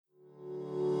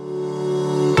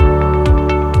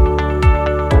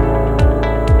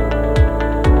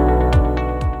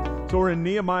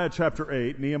Nehemiah chapter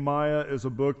 8. Nehemiah is a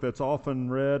book that's often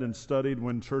read and studied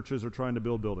when churches are trying to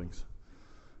build buildings.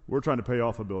 We're trying to pay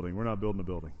off a building. We're not building a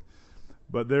building.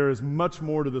 But there is much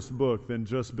more to this book than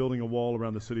just building a wall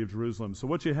around the city of Jerusalem. So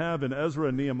what you have in Ezra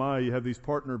and Nehemiah, you have these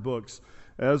partner books.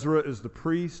 Ezra is the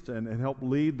priest and helped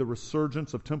lead the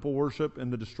resurgence of temple worship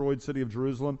in the destroyed city of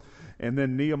Jerusalem. And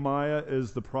then Nehemiah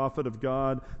is the prophet of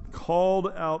God,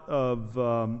 called out of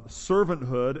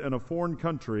servanthood in a foreign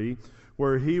country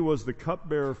where he was the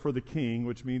cupbearer for the king,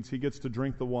 which means he gets to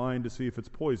drink the wine to see if it's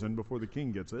poison before the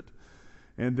king gets it.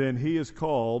 And then he is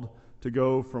called to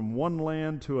go from one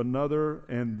land to another,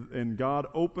 and God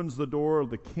opens the door.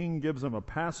 The king gives him a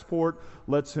passport,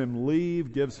 lets him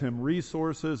leave, gives him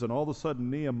resources, and all of a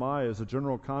sudden Nehemiah is a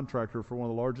general contractor for one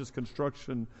of the largest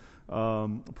construction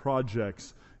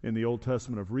projects in the Old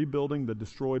Testament of rebuilding the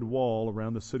destroyed wall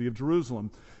around the city of Jerusalem.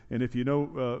 And if you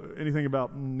know anything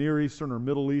about Near Eastern or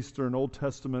Middle Eastern Old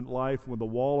Testament life with the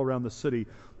wall around the city,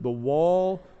 the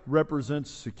wall represents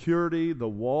security, the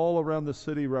wall around the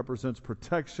city represents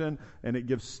protection, and it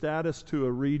gives status to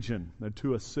a region and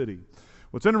to a city.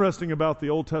 What's interesting about the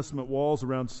Old Testament walls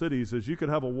around cities is you could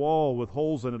have a wall with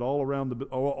holes in it all around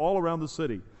the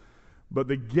city. But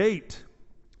the gate,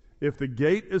 if the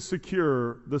gate is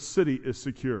secure, the city is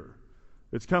secure.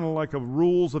 It's kind of like a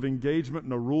rules of engagement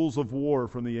and a rules of war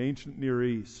from the ancient Near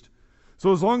East.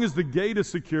 So as long as the gate is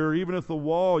secure, even if the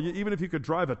wall, even if you could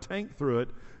drive a tank through it,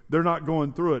 they're not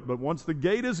going through it. But once the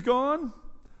gate is gone,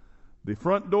 the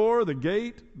front door, the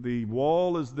gate, the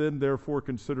wall is then therefore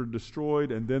considered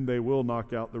destroyed, and then they will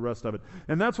knock out the rest of it.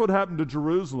 And that's what happened to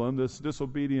Jerusalem. This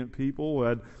disobedient people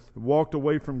had walked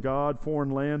away from God. Foreign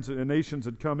lands and nations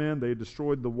had come in. They had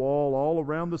destroyed the wall all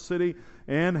around the city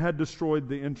and had destroyed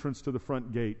the entrance to the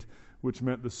front gate, which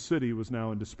meant the city was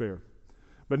now in despair.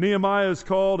 But Nehemiah is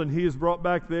called, and he is brought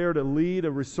back there to lead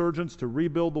a resurgence, to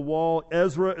rebuild the wall.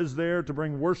 Ezra is there to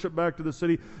bring worship back to the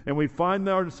city. And we find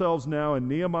ourselves now in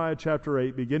Nehemiah chapter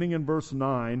 8, beginning in verse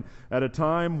 9, at a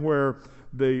time where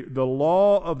the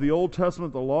law of the Old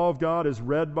Testament, the law of God, is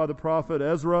read by the prophet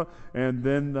Ezra, and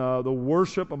then the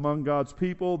worship among God's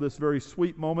people, this very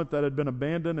sweet moment that had been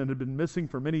abandoned and had been missing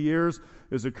for many years,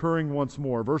 is occurring once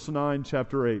more. Verse 9,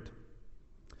 chapter 8.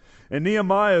 And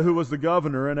Nehemiah, who was the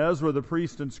governor, and Ezra the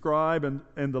priest and scribe,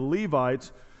 and the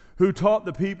Levites, who taught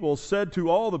the people, said to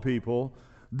all the people,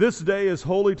 "This day is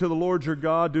holy to the Lord your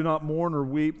God. Do not mourn or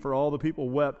weep," for all the people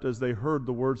wept as they heard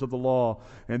the words of the law.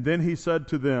 And then he said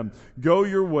to them, "Go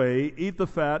your way, eat the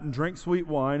fat, and drink sweet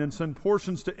wine, and send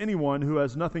portions to anyone who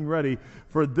has nothing ready.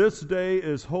 For this day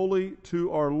is holy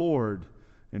to our Lord.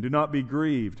 And do not be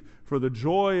grieved, for the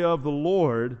joy of the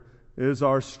Lord is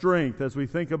our strength." As we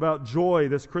think about joy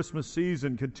this Christmas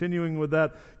season, continuing with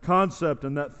that concept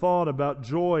and that thought about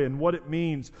joy and what it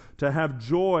means to have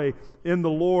joy in the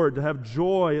Lord, to have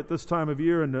joy at this time of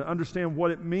year, and to understand what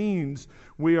it means,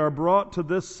 we are brought to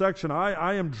this section.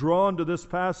 I am drawn to this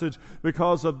passage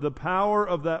because of the power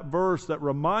of that verse that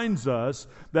reminds us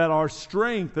that our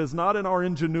strength is not in our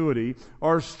ingenuity,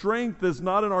 our strength is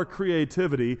not in our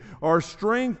creativity, our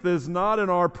strength is not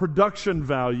in our production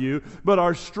value, but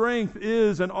our strength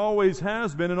is and always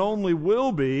has been and only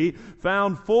will be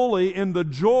found fully in the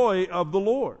joy of the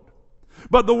Lord.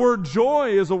 But the word joy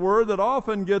is a word that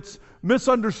often gets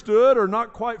misunderstood or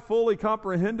not quite fully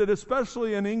comprehended,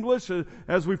 especially in English,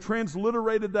 as we've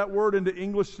transliterated that word into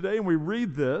English today, and we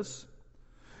read this.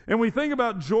 And we think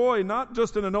about joy not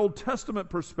just in an Old Testament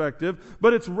perspective,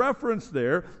 but it's referenced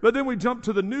there. But then we jump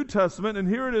to the New Testament, and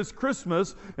here it is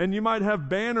Christmas, and you might have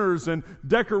banners and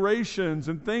decorations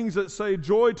and things that say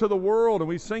joy to the world, and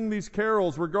we sing these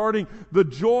carols regarding the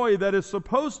joy that is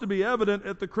supposed to be evident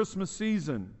at the Christmas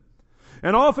season.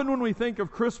 And often when we think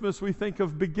of Christmas, we think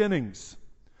of beginnings.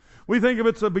 We think of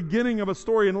it's a beginning of a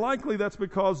story, and likely that's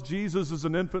because Jesus is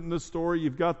an infant in this story.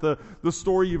 You've got the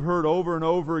story you've heard over and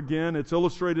over again. It's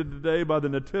illustrated today by the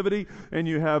Nativity, and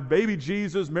you have baby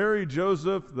Jesus, Mary,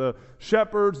 Joseph, the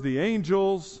shepherds, the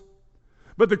angels.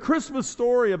 But the Christmas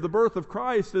story of the birth of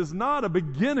Christ is not a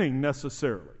beginning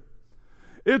necessarily.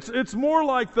 It's more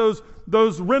like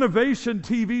those renovation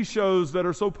TV shows that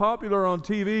are so popular on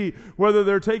TV, whether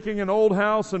they're taking an old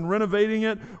house and renovating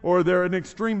it or they're an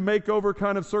extreme makeover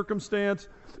kind of circumstance.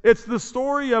 It's the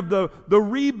story of the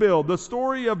rebuild, the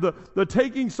story of the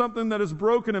taking something that is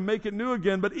broken and make it new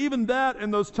again. But even that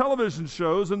in those television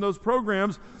shows and those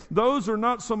programs, those are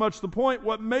not so much the point.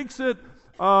 What makes it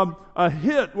a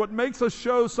hit, what makes a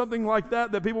show something like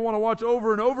that people want to watch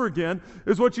over and over again,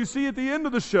 is what you see at the end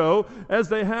of the show as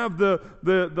they have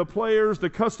the players, the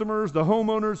customers, the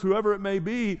homeowners, whoever it may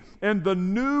be, and the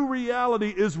new reality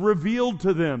is revealed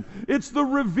to them. It's the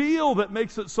reveal that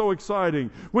makes it so exciting.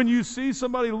 When you see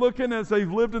somebody looking as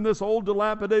they've lived in this old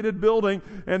dilapidated building,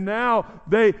 and now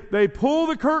they pull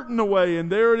the curtain away,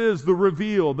 and there it is, the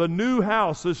reveal. The new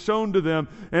house is shown to them,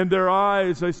 and their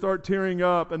eyes, they start tearing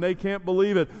up, and they can't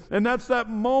believe it. And that's that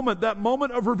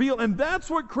moment of reveal. And that's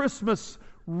what Christmas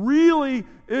really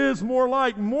is more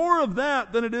like. More of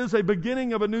that than it is a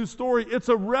beginning of a new story. It's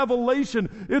a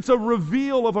revelation. It's a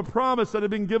reveal of a promise that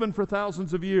had been given for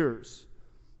thousands of years.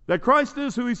 That Christ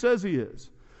is who He says He is.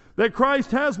 That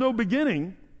Christ has no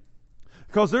beginning,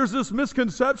 because there's this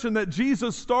misconception that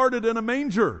Jesus started in a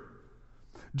manger.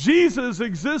 Jesus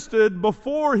existed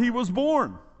before He was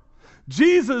born.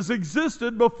 Jesus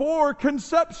existed before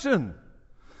conception.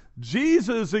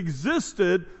 Jesus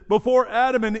existed before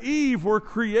Adam and Eve were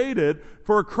created,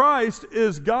 for Christ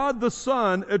is God the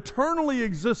Son, eternally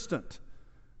existent.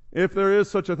 If there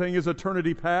is such a thing as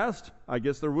eternity past, I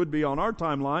guess there would be on our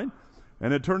timeline,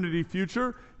 and eternity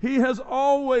future, He has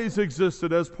always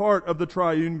existed as part of the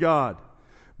triune God.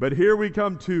 But here we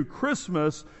come to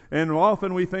Christmas, and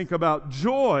often we think about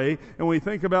joy, and we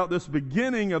think about this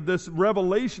beginning of this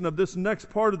revelation of this next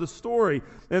part of the story.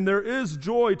 And there is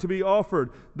joy to be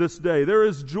offered this day. There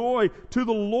is joy to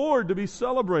the Lord to be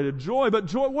celebrated. Joy, but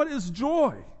joy, what is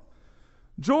joy?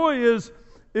 Joy is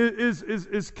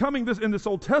coming this in this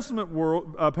Old Testament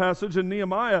passage in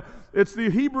Nehemiah. It's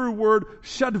the Hebrew word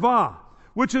shadva,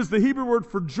 which is the Hebrew word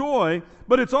for joy,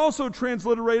 but it's also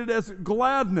transliterated as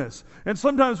gladness. And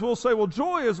sometimes we'll say, well,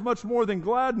 joy is much more than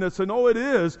gladness, and it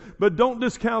is, but don't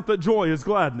discount that joy is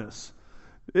gladness.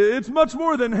 It's much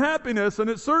more than happiness, and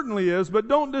it certainly is, but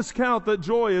don't discount that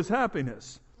joy is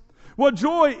happiness. What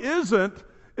joy isn't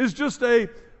is just a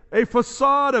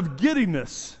facade of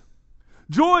giddiness.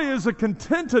 Joy is a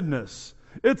contentedness.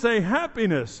 It's a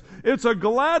happiness. It's a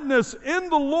gladness in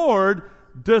the Lord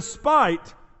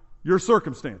despite your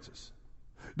circumstances,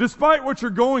 despite what you're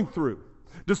going through,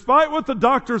 despite what the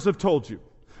doctors have told you,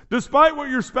 despite what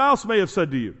your spouse may have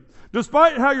said to you,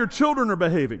 despite how your children are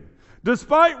behaving,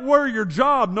 despite where your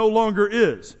job no longer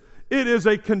is. It is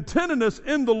a contentedness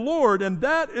in the Lord, and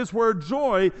that is where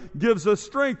joy gives us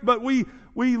strength. But we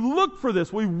look for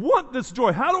this. We want this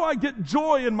joy. How do I get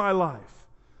joy in my life?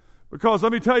 Because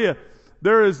let me tell you,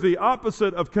 there is the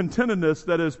opposite of contentedness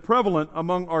that is prevalent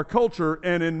among our culture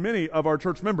and in many of our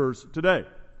church members today.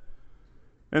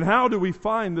 And how do we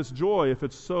find this joy if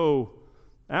it's so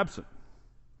absent?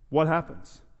 What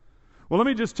happens? Well, let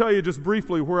me just tell you just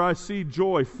briefly where I see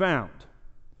joy found.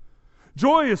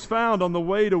 Joy is found on the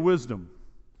way to wisdom.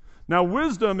 Now,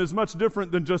 wisdom is much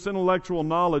different than just intellectual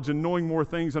knowledge and knowing more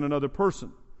things than another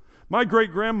person. My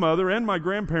great-grandmother and my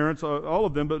grandparents, all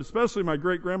of them, but especially my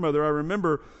great-grandmother, I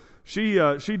remember she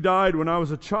died when I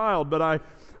was a child, but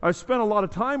I spent a lot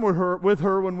of time with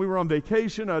her when we were on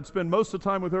vacation. I'd spend most of the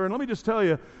time with her. And let me just tell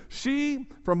you, she,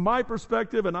 from my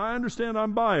perspective, and I understand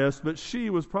I'm biased, but she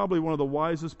was probably one of the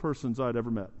wisest persons I'd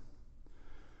ever met.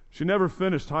 She never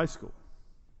finished high school,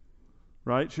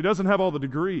 right? She doesn't have all the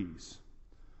degrees,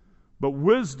 but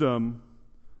wisdom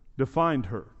defined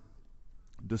her.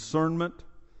 Discernment,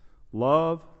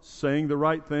 love, saying the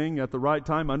right thing at the right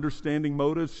time, understanding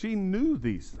motives. She knew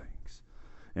these things.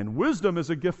 And wisdom is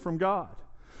a gift from God.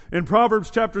 In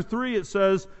Proverbs chapter 3, it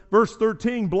says, verse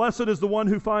 13, "Blessed is the one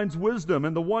who finds wisdom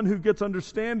and the one who gets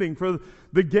understanding, for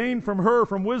the gain from her,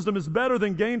 from wisdom, is better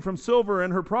than gain from silver,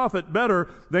 and her profit better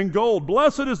than gold."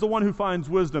 Blessed is the one who finds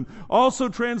wisdom. Also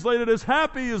translated as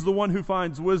happy is the one who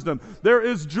finds wisdom. There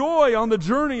is joy on the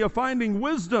journey of finding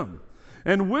wisdom.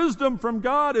 And wisdom from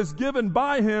God is given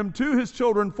by Him to His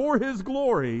children for His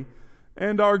glory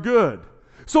and our good.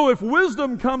 So if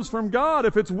wisdom comes from God,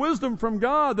 if it's wisdom from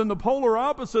God, then the polar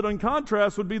opposite and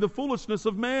contrast would be the foolishness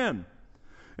of man.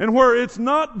 And where it's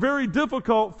not very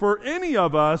difficult for any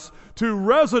of us to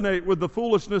resonate with the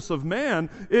foolishness of man,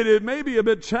 it may be a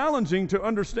bit challenging to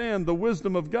understand the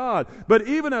wisdom of God. But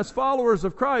even as followers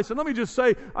of Christ, and let me just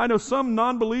say, I know some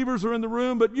non-believers are in the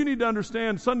room, but you need to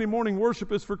understand Sunday morning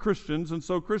worship is for Christians, and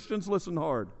so Christians, listen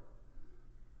hard.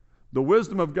 The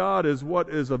wisdom of God is what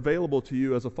is available to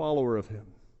you as a follower of Him.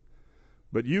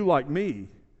 But you, like me,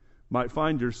 might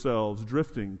find yourselves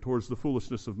drifting towards the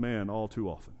foolishness of man all too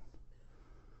often.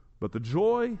 But the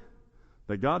joy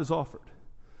that God has offered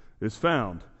is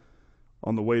found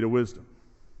on the way to wisdom.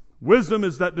 Wisdom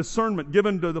is that discernment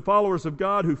given to the followers of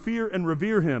God who fear and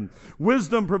revere Him.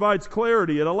 Wisdom provides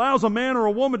clarity. It allows a man or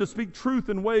a woman to speak truth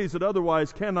in ways that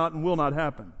otherwise cannot and will not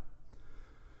happen.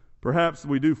 Perhaps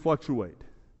we do fluctuate,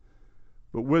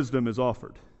 but wisdom is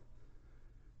offered.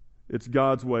 It's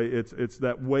God's way. It's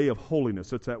that way of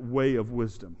holiness. It's that way of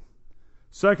wisdom.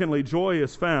 Secondly, joy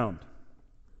is found.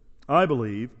 I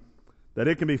believe that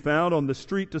it can be found on the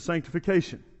street to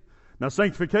sanctification. Now,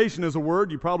 sanctification is a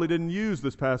word you probably didn't use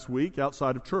this past week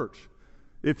outside of church,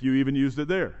 if you even used it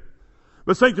there.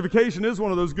 But sanctification is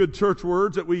one of those good church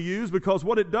words that we use because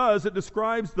what it does, it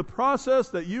describes the process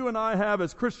that you and I have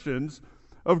as Christians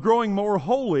of growing more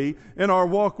holy in our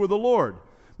walk with the Lord.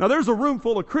 Now, there's a room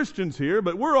full of Christians here,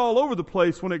 but we're all over the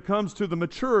place when it comes to the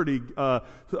maturity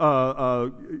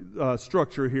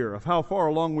structure here of how far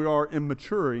along we are in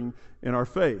maturing in our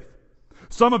faith.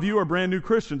 Some of you are brand new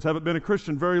Christians, haven't been a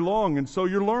Christian very long, and so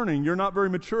you're learning. You're not very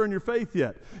mature in your faith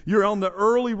yet. You're on the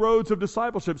early roads of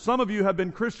discipleship. Some of you have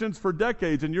been Christians for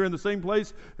decades, and you're in the same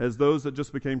place as those that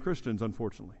just became Christians,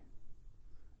 unfortunately.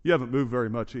 You haven't moved very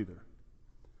much either.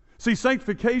 See,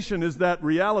 sanctification is that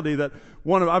reality that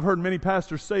I've heard many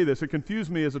pastors say this. It confused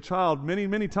me as a child many,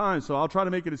 many times, so I'll try to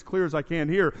make it as clear as I can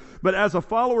here. But as a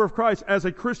follower of Christ, as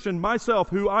a Christian myself,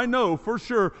 who I know for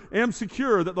sure am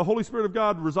secure that the Holy Spirit of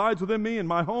God resides within me and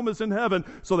my home is in heaven,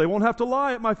 so they won't have to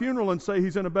lie at my funeral and say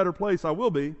he's in a better place. I will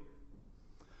be.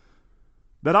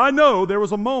 That I know there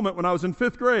was a moment when I was in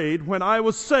 5th grade when I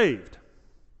was saved.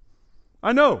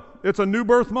 I know. It's a new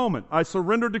birth moment. I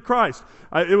surrendered to Christ.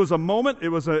 It was a moment. It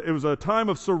was a time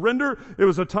of surrender. It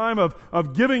was a time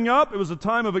of giving up. It was a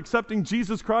time of accepting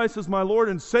Jesus Christ as my Lord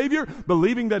and Savior,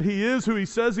 believing that He is who He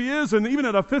says He is. And even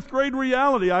at a 5th grade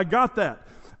reality, I got that.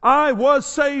 I was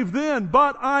saved then,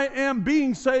 but I am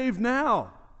being saved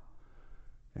now.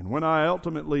 And when I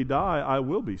ultimately die, I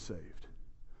will be saved.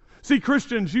 See,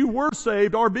 Christians, you were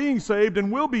saved, are being saved,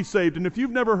 and will be saved. And if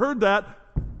you've never heard that,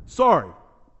 sorry.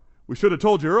 We should have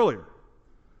told you earlier.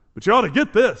 But you ought to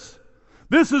get this.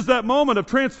 This is that moment of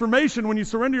transformation when you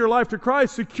surrender your life to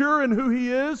Christ, secure in who He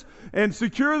is, and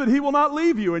secure that He will not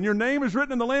leave you. And your name is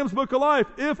written in the Lamb's Book of Life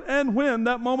if and when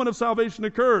that moment of salvation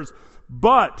occurs.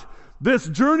 But this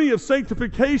journey of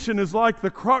sanctification is like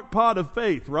the crock pot of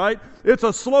faith, right? It's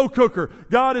a slow cooker.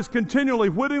 God is continually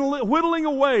whittling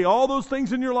away all those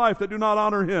things in your life that do not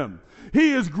honor Him.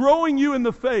 He is growing you in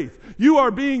the faith. You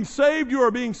are being saved. You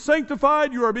are being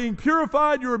sanctified. You are being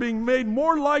purified. You are being made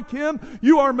more like Him.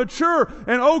 You are mature.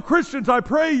 And oh, Christians, I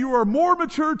pray you are more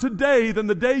mature today than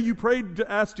the day you prayed to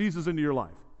ask Jesus into your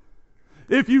life.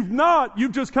 If you've not,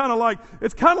 you've just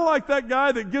it's kind of like that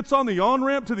guy that gets on the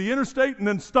on-ramp to the interstate and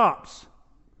then stops.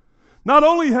 Not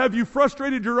only have you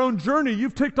frustrated your own journey,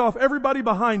 you've ticked off everybody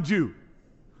behind you.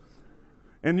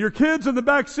 And your kids in the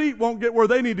back seat won't get where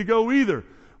they need to go either.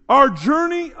 Our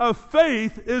journey of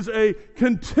faith is a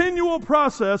continual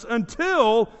process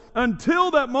until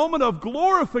that moment of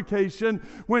glorification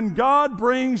when God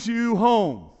brings you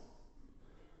home.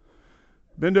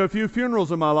 Been to a few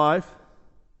funerals in my life,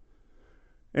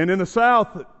 and in the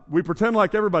South, we pretend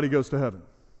like everybody goes to heaven.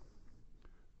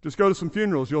 Just go to some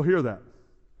funerals, you'll hear that.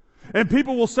 And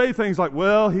people will say things like,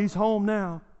 well, he's home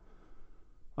now.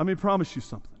 Let me promise you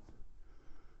something.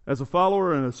 As a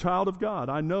follower and a child of God,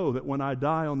 I know that when I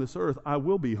die on this earth, I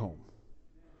will be home.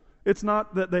 It's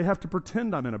not that they have to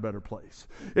pretend I'm in a better place.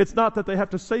 It's not that they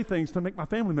have to say things to make my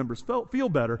family members feel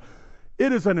better.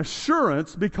 It is an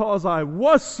assurance because I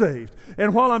was saved.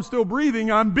 And while I'm still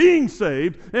breathing, I'm being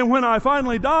saved. And when I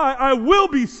finally die, I will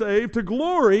be saved to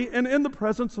glory and in the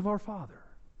presence of our Father.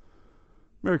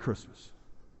 Merry Christmas.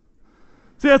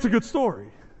 See, that's a good story.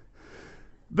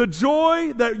 The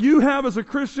joy that you have as a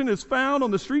Christian is found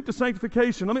on the street to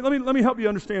sanctification. Let me help you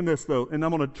understand this, though, and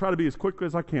I'm going to try to be as quick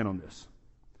as I can on this.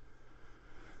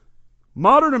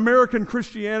 Modern American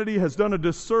Christianity has done a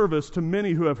disservice to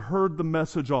many who have heard the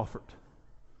message offered.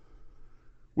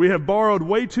 We have borrowed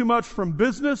way too much from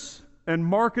business and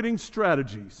marketing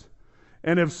strategies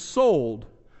and have sold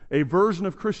a version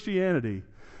of Christianity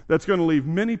that's going to leave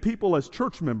many people as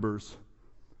church members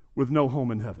with no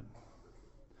home in heaven.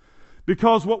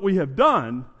 Because what we have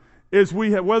done is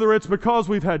whether it's because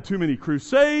we've had too many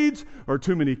crusades or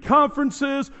too many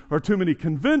conferences or too many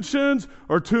conventions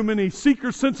or too many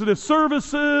seeker-sensitive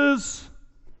services,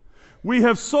 we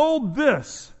have sold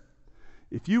this.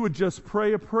 If you would just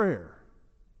pray a prayer,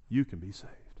 you can be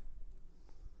saved.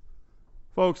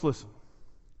 Folks, listen.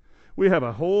 We have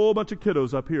a whole bunch of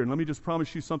kiddos up here, and let me just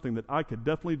promise you something that I could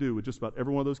definitely do with just about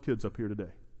every one of those kids up here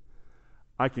today.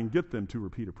 I can get them to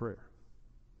repeat a prayer.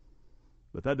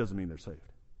 But that doesn't mean they're saved.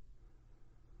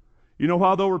 You know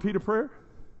why they'll repeat a prayer?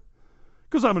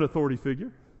 Because I'm an authority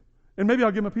figure. And maybe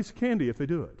I'll give them a piece of candy if they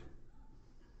do it.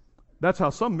 That's how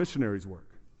some missionaries work.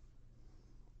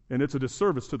 And it's a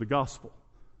disservice to the gospel.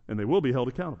 And they will be held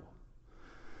accountable.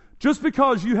 Just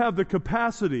because you have the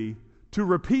capacity to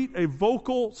repeat a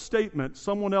vocal statement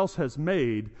someone else has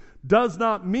made does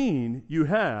not mean you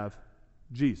have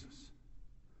Jesus.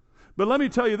 But let me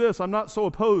tell you this, I'm not so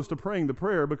opposed to praying the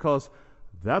prayer because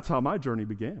that's how my journey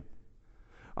began.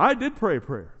 I did pray a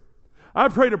prayer. I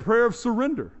prayed a prayer of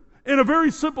surrender. In a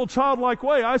very simple, childlike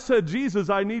way, I said,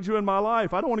 Jesus, I need you in my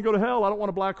life. I don't want to go to hell. I don't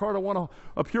want a black heart. I want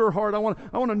a pure heart. I want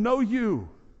to know you.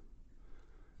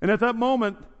 And at that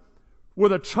moment,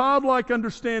 with a childlike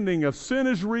understanding of sin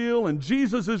is real and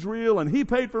Jesus is real and He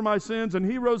paid for my sins and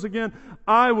He rose again,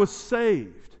 I was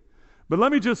saved. But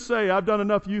let me just say, I've done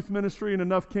enough youth ministry and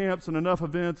enough camps and enough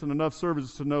events and enough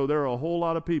services to know there are a whole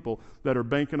lot of people that are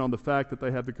banking on the fact that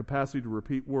they have the capacity to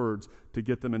repeat words to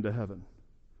get them into heaven.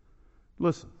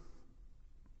 Listen,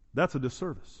 that's a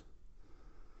disservice.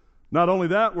 Not only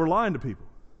that, we're lying to people.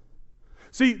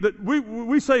 See,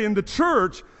 we say in the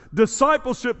church,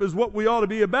 discipleship is what we ought to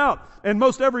be about. And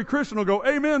most every Christian will go,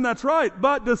 amen, that's right.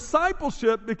 But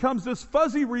discipleship becomes this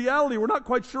fuzzy reality we're not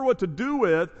quite sure what to do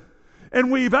with. And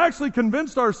we've actually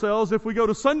convinced ourselves if we go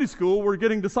to Sunday school, we're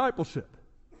getting discipleship.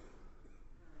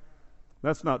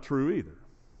 That's not true either.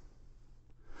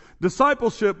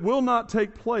 Discipleship will not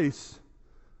take place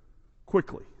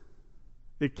quickly.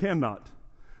 It cannot.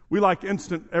 We like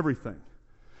instant everything.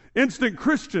 Instant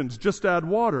Christians just add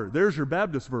water. There's your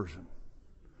Baptist version.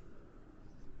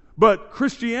 But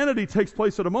Christianity takes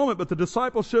place at a moment, but the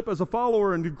discipleship as a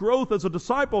follower and the growth as a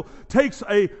disciple takes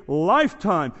a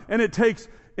lifetime, and it takes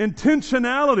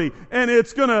intentionality, and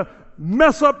it's going to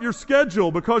mess up your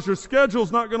schedule because your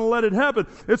schedule's not going to let it happen.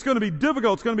 It's going to be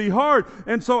difficult. It's going to be hard.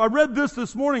 And so I read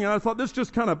this morning, and I thought this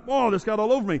just kind of, this got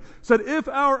all over me. It said, if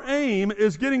our aim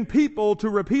is getting people to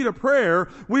repeat a prayer,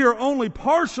 we are only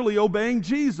partially obeying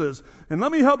Jesus. And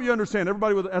let me help you understand.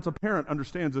 Everybody that's a parent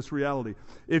understands this reality.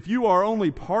 If you are only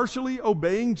partially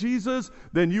obeying Jesus,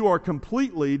 then you are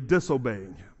completely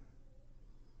disobeying Him.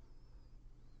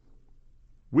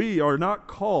 We are not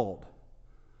called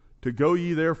to go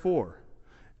ye therefore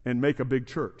and make a big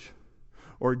church,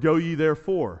 or go ye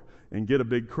therefore and get a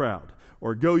big crowd,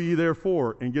 or go ye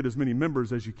therefore and get as many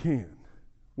members as you can.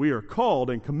 We are called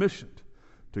and commissioned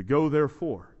to go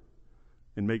therefore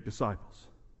and make disciples.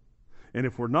 And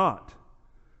if we're not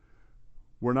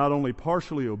only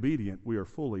partially obedient, we are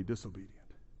fully disobedient.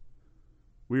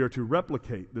 We are to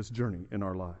replicate this journey in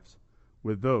our lives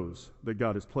with those that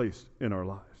God has placed in our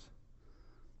lives.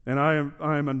 And I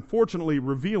am unfortunately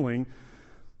revealing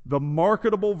the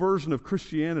marketable version of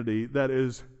Christianity that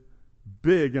is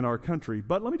big in our country.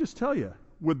 But let me just tell you,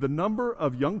 with the number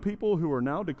of young people who are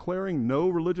now declaring no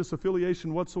religious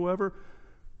affiliation whatsoever,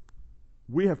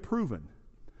 we have proven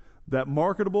that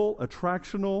marketable,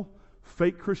 attractional,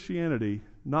 fake Christianity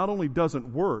not only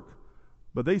doesn't work,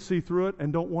 but they see through it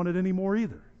and don't want it anymore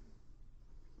either.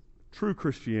 True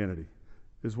Christianity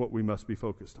is what we must be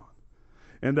focused on.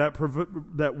 And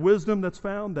that wisdom that's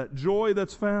found, that joy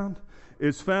that's found,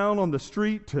 is found on the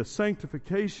street to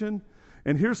sanctification.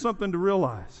 And here's something to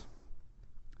realize.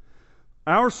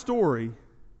 Our story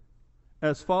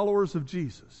as followers of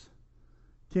Jesus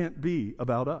can't be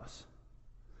about us.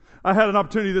 I had an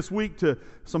opportunity this week to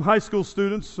some high school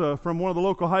students from one of the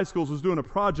local high schools was doing a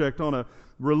project on a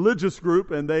religious group,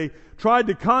 and they tried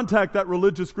to contact that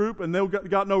religious group, and they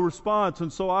got no response,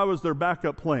 and so I was their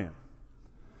backup plan.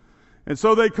 And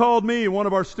so they called me. One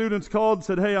of our students called and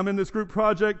said, hey, I'm in this group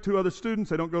project. 2 other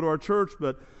students. They don't go to our church,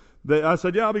 but I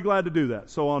said, yeah, I'll be glad to do that.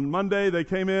 So on Monday, they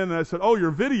came in, and I said, oh,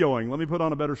 you're videoing. Let me put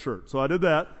on a better shirt. So I did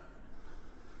that.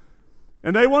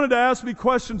 And they wanted to ask me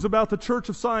questions about the Church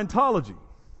of Scientology,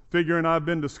 figuring I've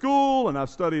been to school, and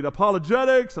I've studied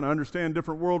apologetics, and I understand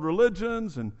different world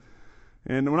religions. And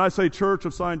when I say Church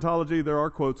of Scientology, there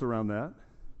are quotes around that.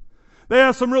 They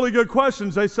ask some really good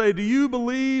questions. They say, do you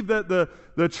believe that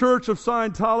the Church of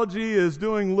Scientology is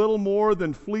doing little more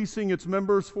than fleecing its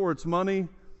members for its money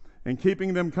and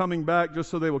keeping them coming back just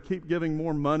so they will keep giving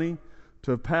more money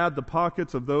to pad the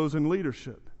pockets of those in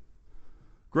leadership?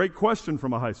 Great question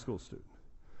from a high school student.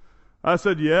 I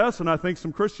said, yes, and I think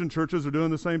some Christian churches are doing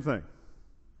the same thing.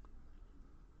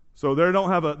 So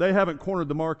they haven't cornered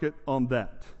the market on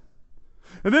that.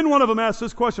 And then one of them asked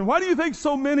this question, why do you think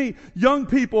so many young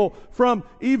people from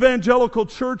evangelical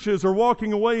churches are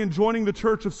walking away and joining the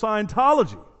Church of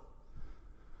Scientology?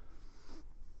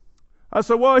 I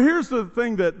said, well, here's the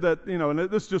thing that and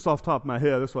this is just off the top of my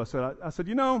head, that's what I said. I said,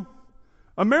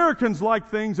 Americans like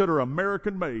things that are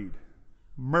American-made.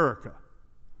 America.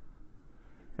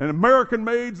 And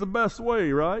American-made's the best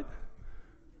way, right?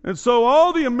 And so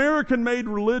all the American-made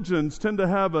religions tend to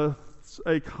have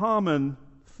a common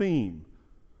theme.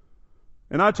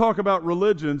 And I talk about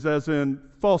religions as in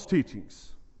false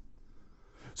teachings,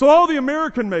 So all the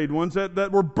American-made ones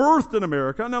that were birthed in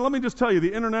America. Now let me just tell you,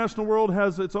 the international world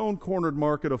has its own cornered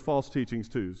market of false teachings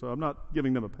too, so I'm not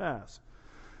giving them a pass.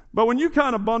 But when you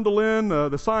kind of bundle in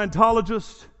the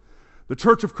Scientologists, the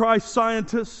Church of Christ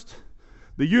scientists,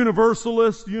 the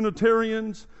Universalists,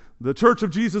 Unitarians, the Church of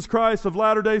Jesus Christ of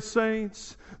Latter-day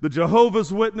Saints, the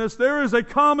Jehovah's Witness, there is a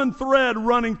common thread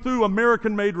running through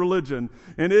American-made religion,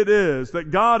 and it is that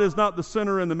God is not the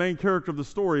center and the main character of the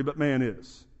story, but man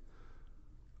is.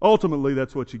 Ultimately,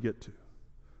 that's what you get to.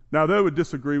 Now, they would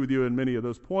disagree with you in many of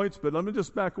those points, but let me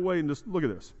just back away and just look at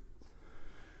this.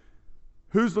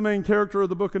 Who's the main character of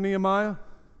the book of Nehemiah?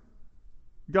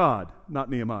 God, not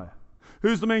Nehemiah.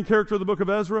 Who's the main character of the book of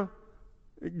Ezra?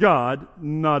 God,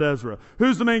 not Ezra.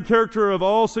 Who's the main character of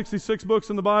all 66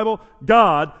 books in the Bible?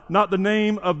 God, not the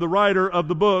name of the writer of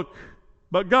the book,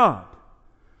 but God.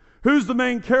 Who's the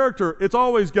main character? It's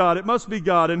always God. It must be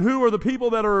God. And who are the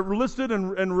people that are listed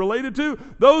and related to?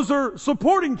 Those are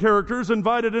supporting characters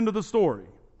invited into the story.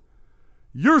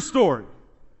 Your story.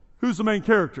 Who's the main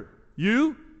character?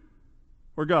 You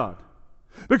or God?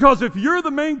 Because if you're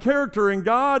the main character and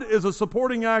God is a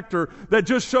supporting actor that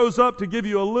just shows up to give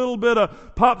you a little bit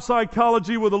of pop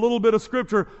psychology with a little bit of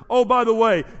scripture, oh, by the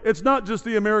way, it's not just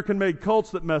the American-made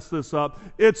cults that mess this up.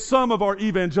 It's some of our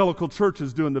evangelical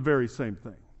churches doing the very same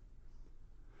thing.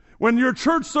 When your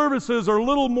church services are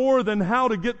little more than how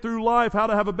to get through life, how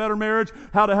to have a better marriage,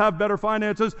 how to have better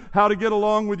finances, how to get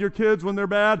along with your kids when they're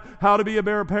bad, how to be a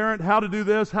better parent, how to do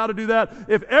this, how to do that.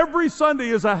 If every Sunday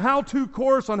is a how-to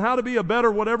course on how to be a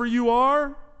better whatever you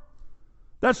are,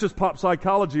 that's just pop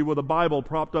psychology with a Bible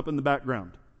propped up in the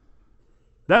background.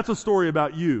 That's a story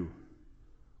about you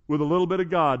with a little bit of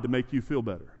God to make you feel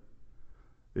better.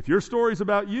 If your story's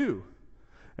about you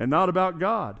and not about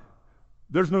God,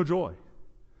 there's no joy.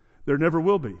 There never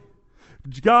will be.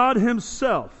 God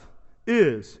Himself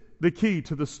is the key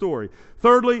to the story.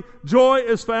 Thirdly, joy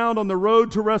is found on the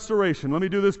road to restoration. Let me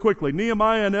do this quickly.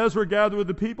 Nehemiah and Ezra gathered with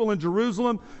the people in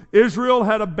Jerusalem. Israel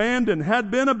had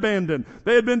been abandoned.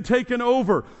 They had been taken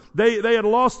over. They had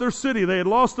lost their city. They had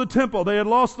lost the temple. They had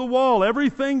lost the wall.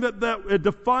 Everything that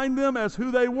defined them as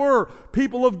who they were.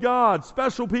 People of God,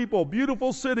 special people,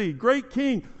 beautiful city, great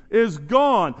king, is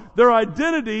gone. Their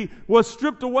identity was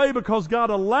stripped away because God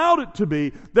allowed it to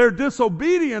be. Their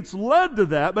disobedience led to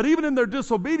that, but even in their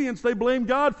disobedience, they blamed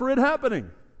God for it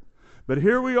happening. But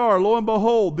here we are, lo and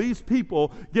behold, these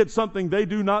people get something they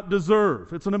do not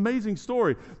deserve. It's an amazing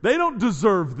story. They don't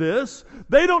deserve this.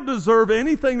 They don't deserve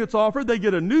anything that's offered. They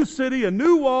get a new city, a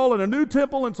new wall, and a new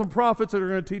temple, and some prophets that are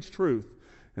going to teach truth.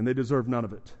 And they deserve none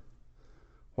of it.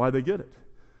 Why they get it?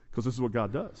 Because this is what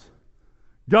God does.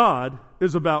 God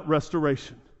is about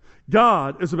restoration.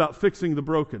 God is about fixing the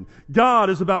broken. God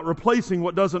is about replacing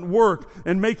what doesn't work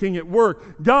and making it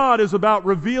work. God is about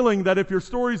revealing that if your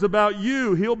story's about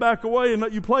you, He'll back away and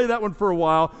let you play that one for a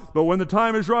while. But when the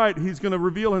time is right, He's going to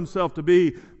reveal Himself to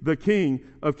be the King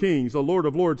of Kings, the Lord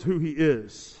of Lords, who He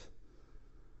is.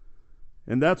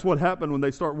 And that's what happened when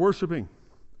they start worshiping.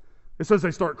 It says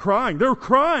they start crying. They're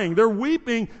crying. They're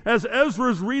weeping as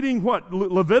Ezra's reading what?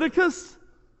 Leviticus?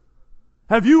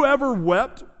 Have you ever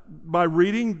wept by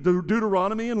reading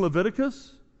Deuteronomy and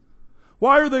Leviticus?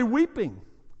 Why are they weeping?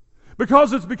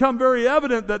 Because it's become very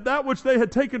evident that that which they had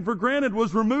taken for granted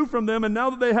was removed from them, and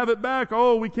now that they have it back,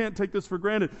 oh, we can't take this for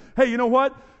granted. Hey, you know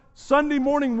what? Sunday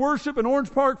morning worship in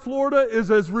Orange Park, Florida is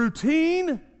as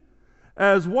routine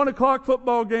as 1 o'clock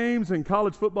football games and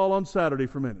college football on Saturday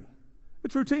for many.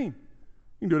 It's routine.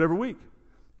 You can do it every week.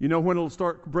 You know when it'll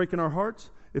start breaking our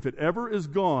hearts? If it ever is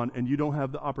gone and you don't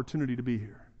have the opportunity to be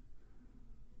here.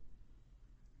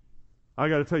 I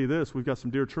got to tell you this, we've got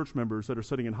some dear church members that are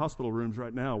sitting in hospital rooms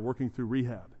right now working through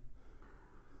rehab.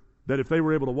 That if they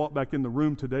were able to walk back in the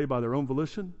room today by their own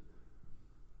volition,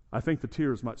 I think the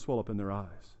tears might swell up in their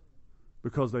eyes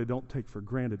because they don't take for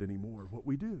granted anymore what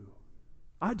we do.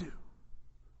 I do.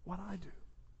 What I do.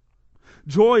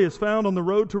 Joy is found on the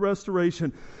road to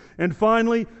restoration. And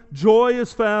finally, joy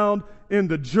is found in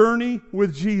the journey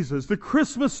with Jesus. The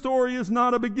Christmas story is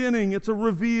not a beginning, it's a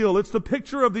reveal. It's the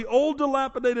picture of the old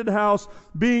dilapidated house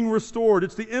being restored.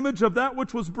 It's the image of that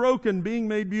which was broken being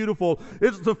made beautiful.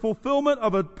 It's the fulfillment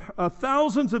of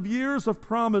thousands of years of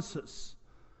promises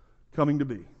coming to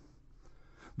be.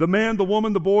 The man, the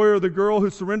woman, the boy, or the girl who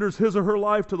surrenders his or her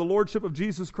life to the lordship of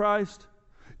Jesus Christ.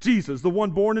 Jesus, the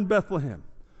one born in Bethlehem.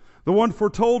 The one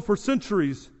foretold for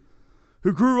centuries,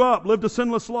 who grew up, lived a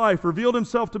sinless life, revealed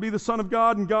Himself to be the Son of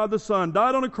God and God the Son,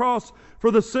 died on a cross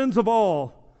for the sins of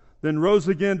all, then rose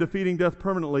again, defeating death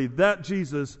permanently. That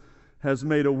Jesus has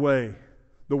made a way.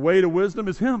 The way to wisdom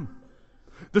is Him.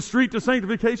 The street to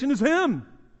sanctification is Him.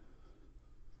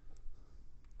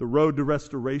 The road to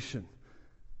restoration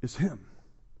is Him.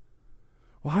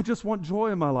 Well, I just want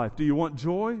joy in my life. Do you want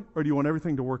joy, or do you want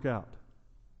everything to work out?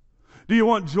 Do you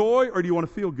want joy, or do you want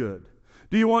to feel good?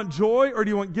 Do you want joy, or do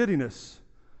you want giddiness?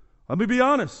 Let me be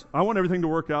honest. I want everything to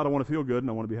work out. I want to feel good, and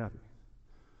I want to be happy.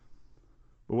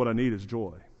 But what I need is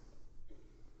joy.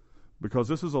 Because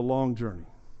this is a long journey.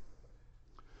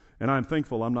 And I'm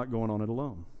thankful I'm not going on it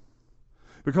alone.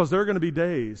 Because there are going to be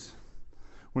days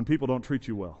when people don't treat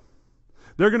you well.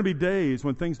 There are going to be days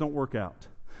when things don't work out.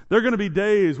 There are going to be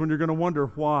days when you're going to wonder,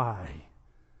 why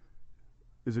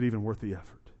is it even worth the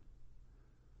effort?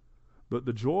 But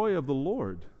the joy of the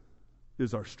Lord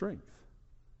is our strength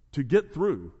to get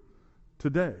through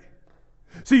today.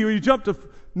 See, when you jump to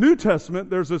New Testament,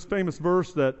 there's this famous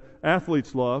verse that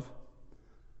athletes love.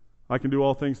 I can do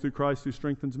all things through Christ who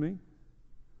strengthens me.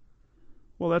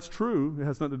 Well, that's true. It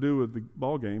has nothing to do with the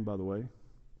ball game, by the way.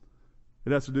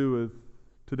 It has to do with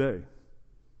today.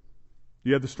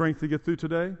 You have the strength to get through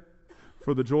today?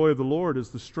 For the joy of the Lord is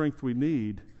the strength we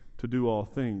need to do all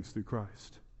things through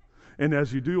Christ. And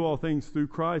as you do all things through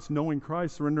Christ, knowing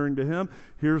Christ, surrendering to Him,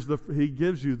 He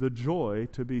gives you the joy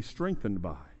to be strengthened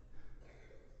by.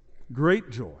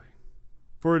 Great joy.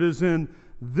 For it is in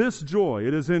this joy,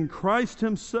 it is in Christ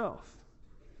Himself,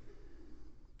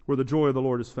 where the joy of the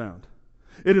Lord is found.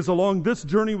 It is along this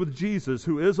journey with Jesus,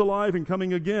 who is alive and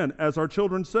coming again, as our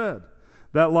children said,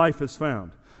 that life is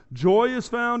found. Joy is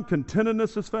found,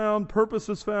 contentedness is found, purpose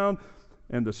is found,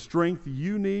 and the strength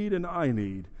you need and I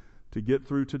need to get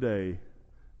through today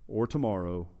or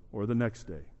tomorrow or the next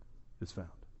day is found.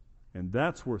 And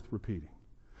that's worth repeating.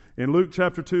 In Luke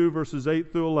chapter 2, verses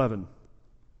 8 through 11,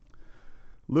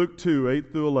 Luke 2,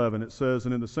 8 through 11, it says,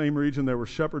 "And in the same region there were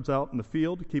shepherds out in the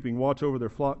field, keeping watch over their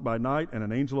flock by night, and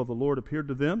an angel of the Lord appeared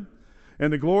to them.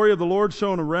 And the glory of the Lord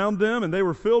shone around them, and they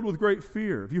were filled with great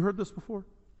fear." Have you heard this before?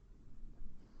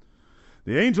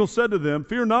 "The angel said to them,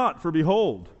 'Fear not, for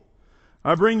behold,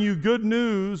 I bring you good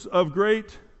news of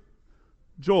great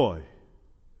joy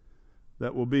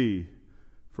that will be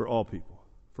for all people.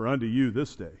 For unto you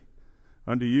this day,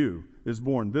 unto you is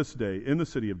born this day in the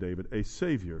city of David a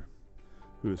Savior,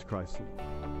 who is Christ the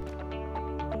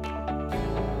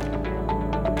Lord.'"